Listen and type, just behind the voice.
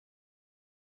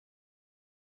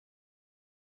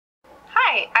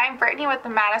Hi, I'm Brittany with the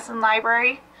Madison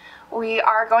Library. We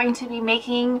are going to be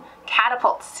making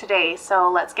catapults today,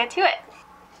 so let's get to it.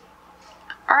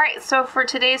 Alright, so for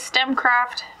today's STEM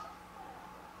craft,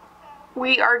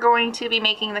 we are going to be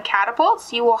making the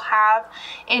catapults. You will have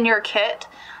in your kit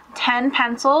 10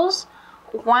 pencils,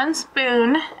 1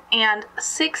 spoon, and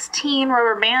 16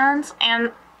 rubber bands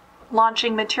and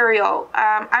launching material.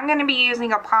 I'm going to be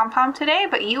using a pom-pom today,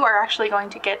 but you are actually going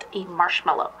to get a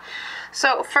marshmallow.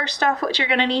 So first off, what you're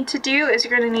going to need to do is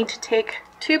you're going to need to take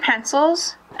 2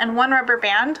 pencils and 1 rubber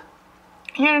band.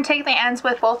 You're going to take the ends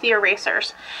with both the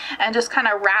erasers and just kind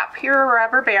of wrap your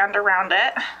rubber band around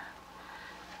it.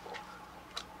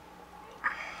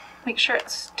 Make sure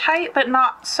it's tight, but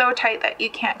not so tight that you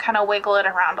can't kind of wiggle it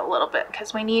around a little bit,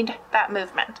 because we need that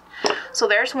movement. So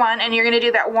there's one, and you're going to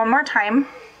do that one more time.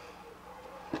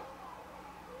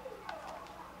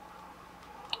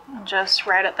 And just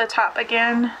right at the top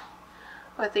again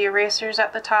with the erasers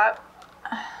at the top.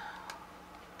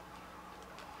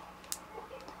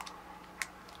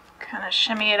 Kind of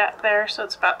shimmy it up there so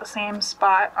it's about the same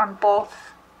spot on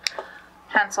both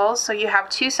pencils. So you have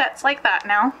 2 sets like that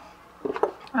now. I'm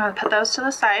going to put those to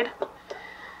the side,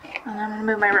 and I'm going to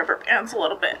move my rubber bands a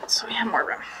little bit so we have more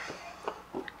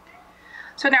room.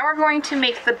 So now we're going to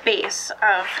make the base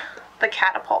of the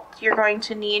catapult. You're going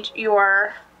to need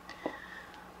your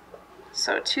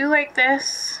 2 like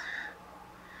this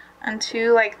and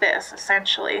 2 like this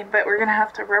essentially, but we're going to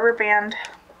have to rubber band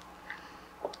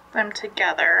them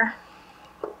together.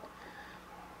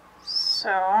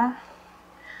 So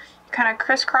kind of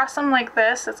crisscross them like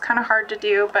this. It's kind of hard to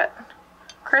do, but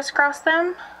crisscross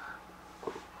them,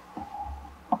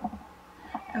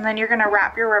 and then you're going to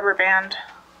wrap your rubber band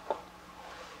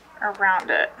around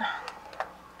it.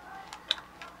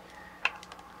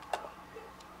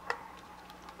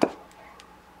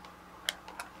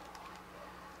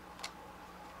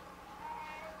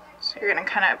 So you're going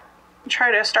to kind of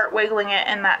try to start wiggling it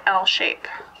in that L shape.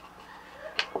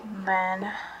 And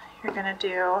then you're going to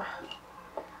do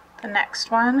the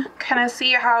next one. Kind of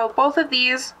see how both of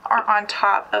these are on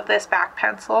top of this back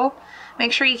pencil.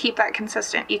 Make sure you keep that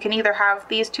consistent. You can either have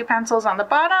these 2 pencils on the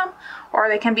bottom or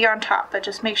they can be on top, but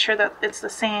just make sure that it's the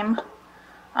same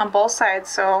on both sides.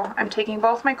 So I'm taking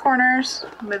both my corners,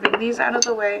 moving these out of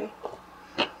the way.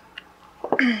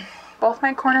 Both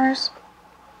my corners.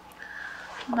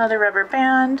 Another rubber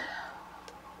band.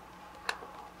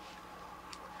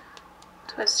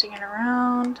 Twisting it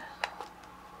around.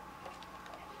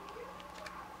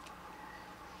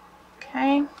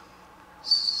 Okay,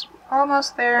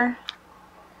 almost there.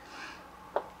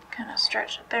 Kind of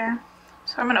stretch it there.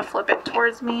 So I'm going to flip it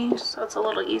towards me so it's a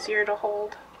little easier to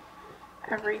hold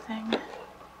everything.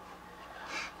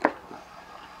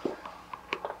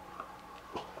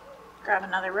 Grab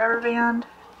another rubber band.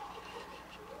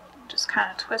 Just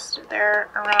kind of twist it there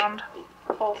around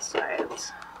both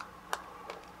sides.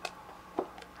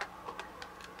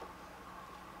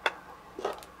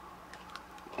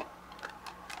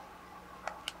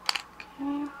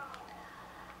 And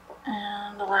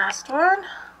the last one.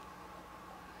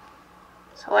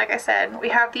 So like I said, we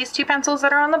have these 2 pencils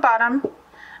that are on the bottom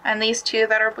and these 2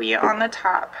 that are on the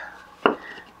top.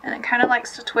 And it kind of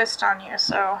likes to twist on you,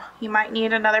 so you might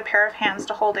need another pair of hands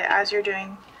to hold it as you're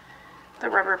doing the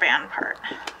rubber band part.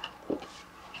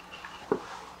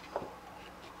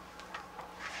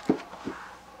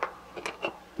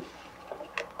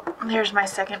 There's my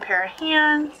second pair of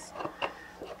hands.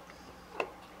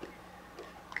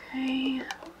 Okay.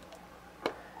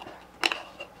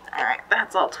 Alright,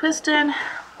 that's all twisted.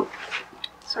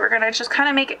 So we're going to just kind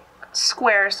of make it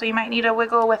square, so you might need to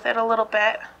wiggle with it a little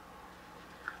bit.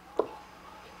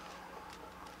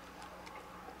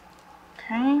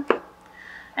 Okay.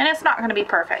 And it's not going to be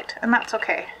perfect, and that's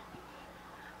okay.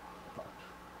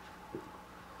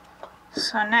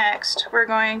 So next, we're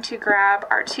going to grab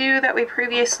our 2 that we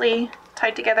previously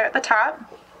tied together at the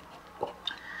top.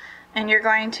 And you're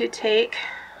going to take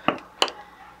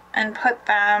and put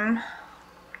them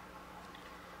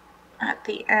at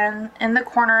the end, in the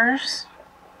corners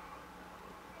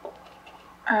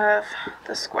of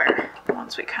the square,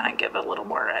 once we kind of give a little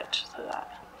more edge to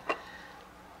that.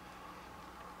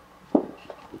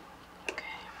 Okay.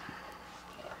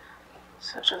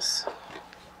 So just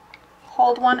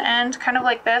hold one end kind of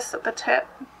like this at the tip,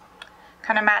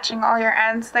 kind of matching all your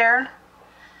ends there.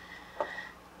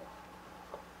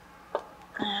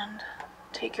 And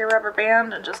take your rubber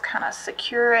band and just kind of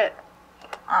secure it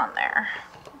on there.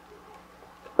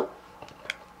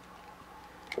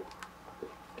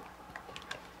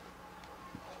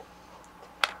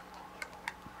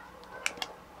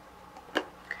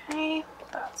 Okay,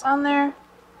 that's on there.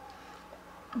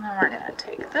 And then we're going to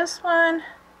take this one,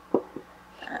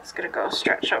 and it's going to go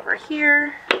stretch over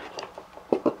here.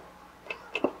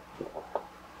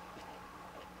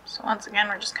 So once again,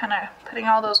 we're just kind of putting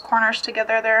all those corners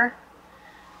together there,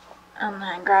 and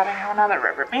then grabbing another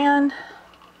rubber band,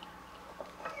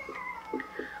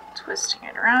 twisting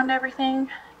it around everything.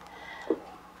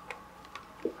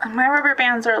 And my rubber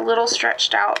bands are a little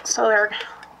stretched out, so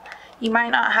you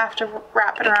might not have to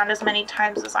wrap it around as many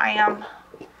times as I am.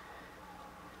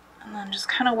 And then just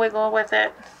kind of wiggle with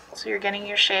it so you're getting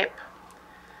your shape,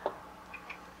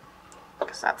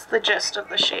 because that's the gist of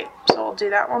the shape. So we'll do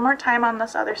that one more time on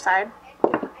this other side.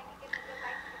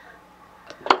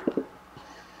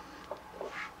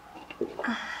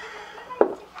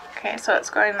 Okay, so it's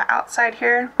going the outside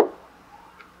here.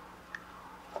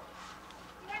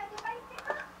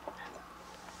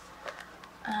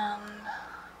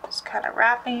 Just kind of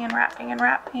wrapping and wrapping and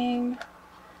wrapping.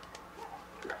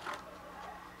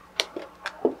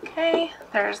 Okay,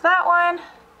 there's that one.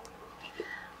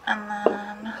 And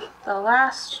then the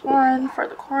last one for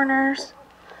the corners.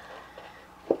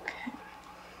 Okay.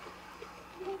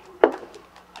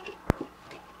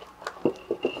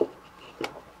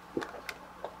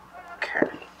 Okay.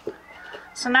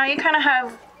 So now you kind of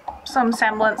have some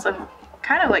semblance of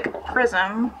kind of like a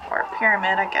prism or a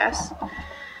pyramid, I guess.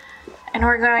 And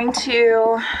we're going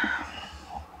to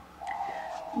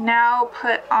now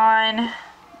put on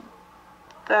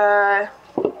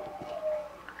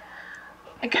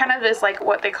it kind of is like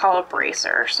what they call a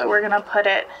bracer. So we're going to put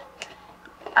it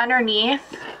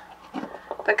underneath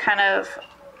the kind of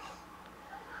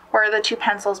where the two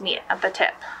pencils meet at the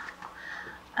tip.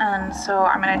 And so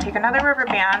I'm going to take another rubber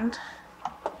band,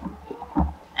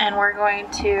 and we're going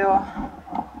to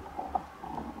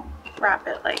wrap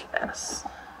it like this,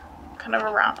 kind of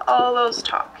around all those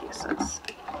top pieces.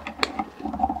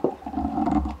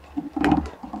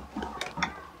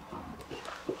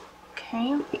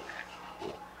 Okay,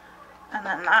 and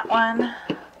then that one,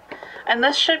 and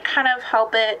this should kind of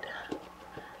help it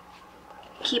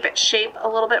keep its shape a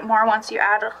little bit more once you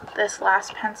add this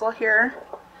last pencil here.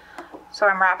 So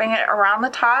I'm wrapping it around the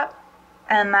top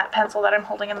and that pencil that I'm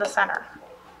holding in the center.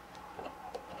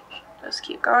 Just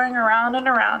keep going around and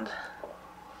around.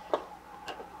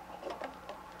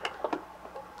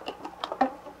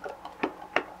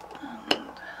 And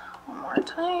one more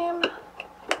time.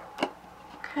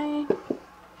 Okay.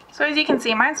 So as you can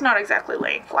see, mine's not exactly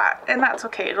laying flat, and that's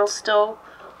okay. It'll still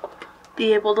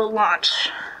be able to launch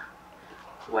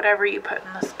whatever you put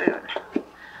in the spoon.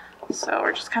 So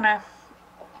we're just kind of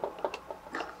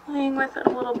playing with it a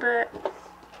little bit.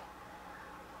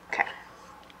 Okay.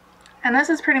 And this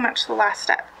is pretty much the last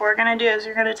step. What we're going to do is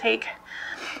you're going to take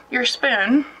your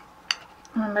spoon.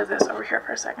 I'm going to move this over here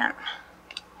for a second.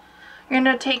 You're going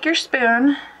to take your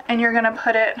spoon and you're going to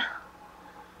put it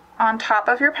on top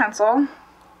of your pencil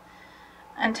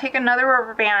and take another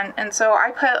rubber band. And so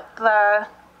I put the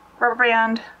rubber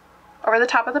band over the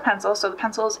top of the pencil, so the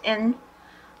pencil is in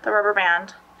the rubber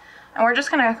band. And we're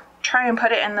just going to try and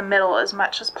put it in the middle as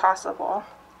much as possible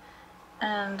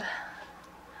and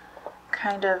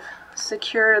kind of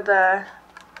secure the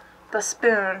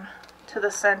spoon to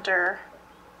the center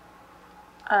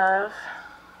of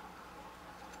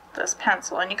this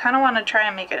pencil. And you kind of want to try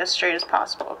and make it as straight as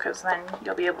possible, because then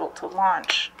you'll be able to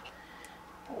launch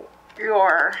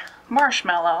your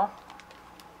marshmallow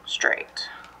straight.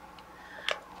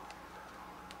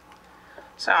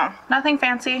 So nothing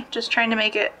fancy, just trying to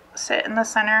make it sit in the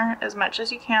center as much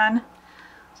as you can.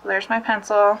 So there's my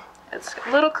pencil. It's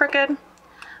a little crooked,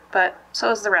 but so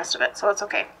is the rest of it, so it's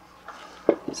okay.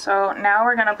 So now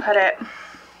we're gonna put it,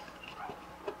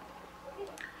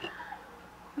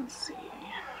 let's see,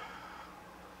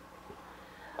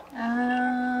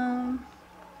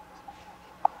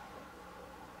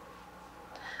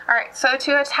 alright, so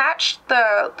to attach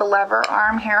the lever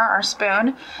arm here, our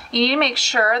spoon, you need to make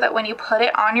sure that when you put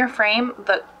it on your frame,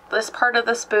 this part of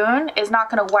the spoon is not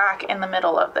going to whack in the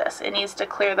middle of this. It needs to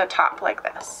clear the top like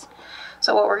this.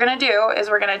 So what we're going to do is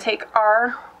we're going to take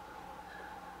our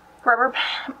rubber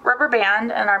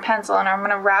band and our pencil, and I'm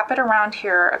going to wrap it around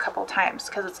here a couple times,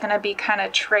 because it's going to be kind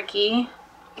of tricky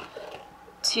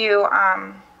to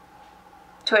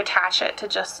attach it to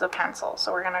just the pencil.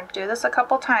 So we're going to do this a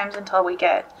couple times until we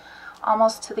get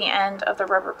almost to the end of the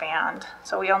rubber band.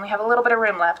 So we only have a little bit of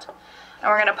room left. And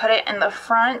we're going to put it in the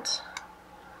front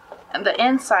and the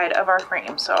inside of our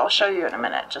frame. So I'll show you in a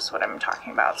minute just what I'm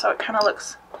talking about. So it kind of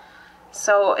looks,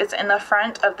 so it's in the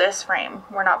front of this frame.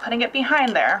 We're not putting it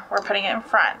behind there, we're putting it in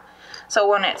front. So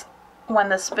when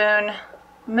the spoon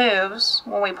moves,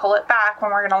 when we pull it back,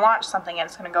 when we're going to launch something,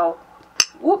 it's going to go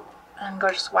whoop, and go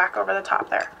just whack over the top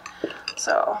there.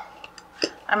 So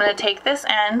I'm going to take this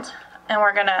end and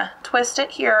we're going to twist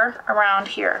it here around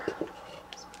here.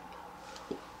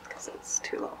 Because it's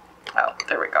too low. Oh,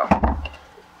 there we go.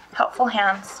 Helpful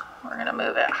hands. We're going to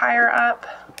move it higher up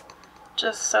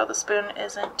just so the spoon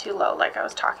isn't too low like I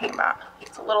was talking about.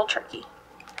 It's a little tricky.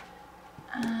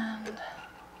 And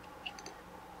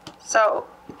so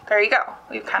there you go.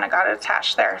 We've kind of got it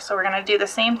attached there. So we're going to do the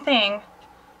same thing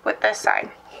with this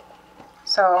side.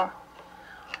 So,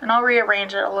 and I'll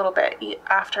rearrange it a little bit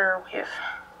after we've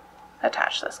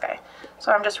attached this guy.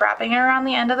 So I'm just wrapping it around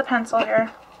the end of the pencil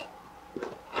here.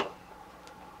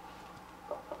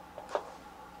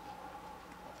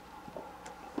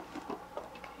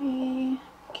 Okay,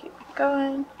 keep it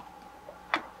going.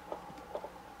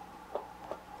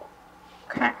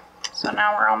 Okay, so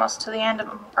now we're almost to the end of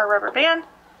our rubber band,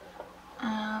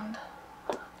 and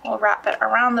we'll wrap it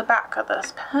around the back of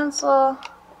this pencil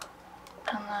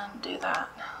and then do that.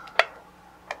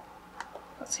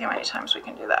 Let's see how many times we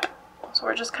can do that. So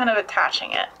we're just kind of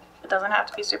attaching it. It doesn't have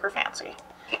to be super fancy,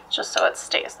 just so it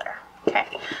stays there. Okay,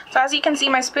 so as you can see,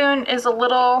 my spoon is a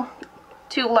little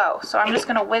too low, so I'm just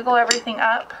going to wiggle everything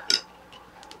up,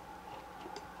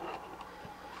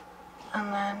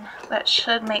 and then that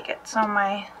should make it so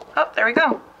my, oh, there we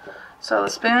go. So the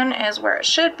spoon is where it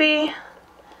should be,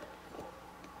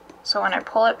 so when I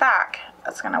pull it back,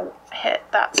 it's going to hit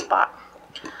that spot.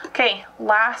 Okay,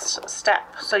 last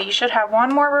step. So you should have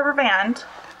one more rubber band.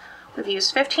 We've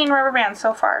used 15 rubber bands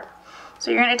so far.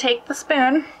 So you're going to take the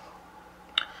spoon,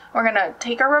 we're going to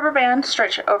take our rubber band,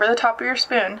 stretch it over the top of your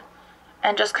spoon,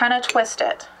 and just kind of twist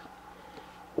it.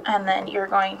 And then you're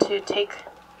going to take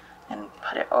and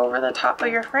put it over the top of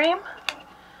your frame.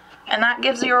 And that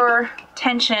gives your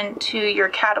tension to your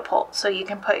catapult. So you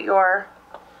can put your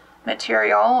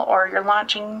material or you're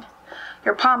launching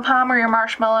your pom-pom or your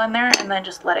marshmallow in there and then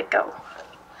just let it go.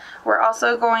 We're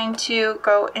also going to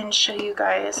go and show you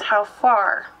guys how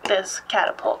far this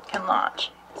catapult can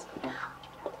launch.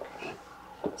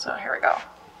 So here we go.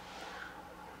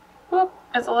 Whoop.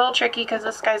 It's a little tricky because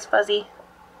this guy's fuzzy.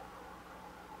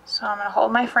 So I'm going to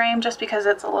hold my frame just because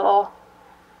it's a little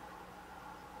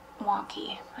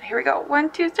wonky. Here we go.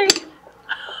 1, 2, 3.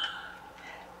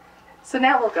 So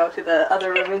now we'll go to the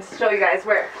other room and show you guys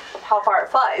how far it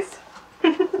flies.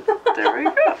 There we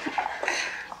go.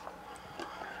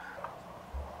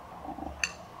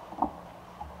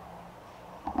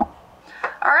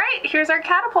 All right, here's our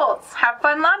catapults. Have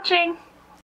fun launching.